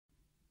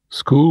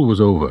School was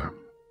over,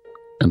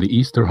 and the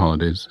Easter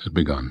holidays had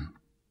begun.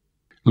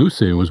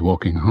 Lucy was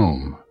walking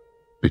home,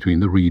 between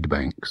the reed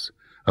banks,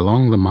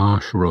 along the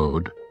marsh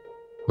road,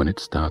 when it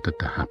started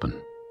to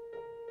happen.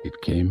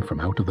 It came from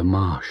out of the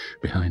marsh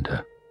behind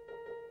her.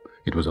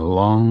 It was a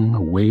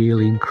long,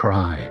 wailing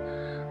cry,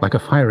 like a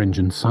fire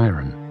engine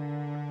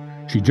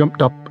siren. She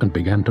jumped up and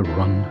began to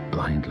run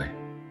blindly.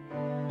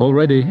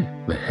 Already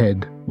the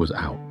head was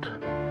out.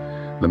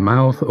 The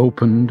mouth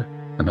opened,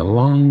 and a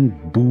long,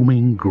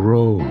 booming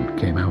groan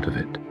came out of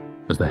it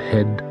as the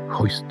head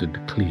hoisted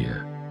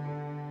clear.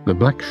 The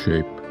black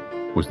shape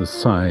was the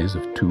size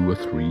of 2 or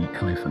 3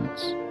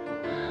 elephants.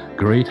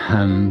 Great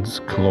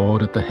hands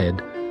clawed at the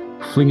head,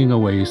 flinging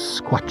away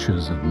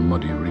squatches of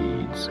muddy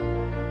reeds.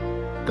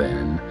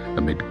 Then,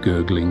 amid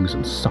gurglings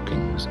and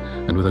suckings,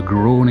 and with a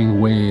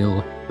groaning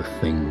wail, the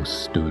thing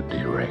stood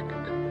erect.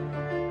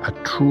 A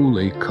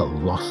truly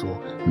colossal,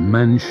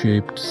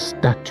 man-shaped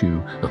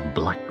statue of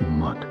black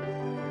mud,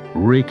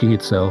 raking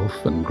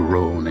itself and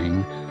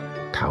groaning,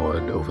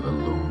 towered over the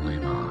lonely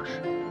marsh.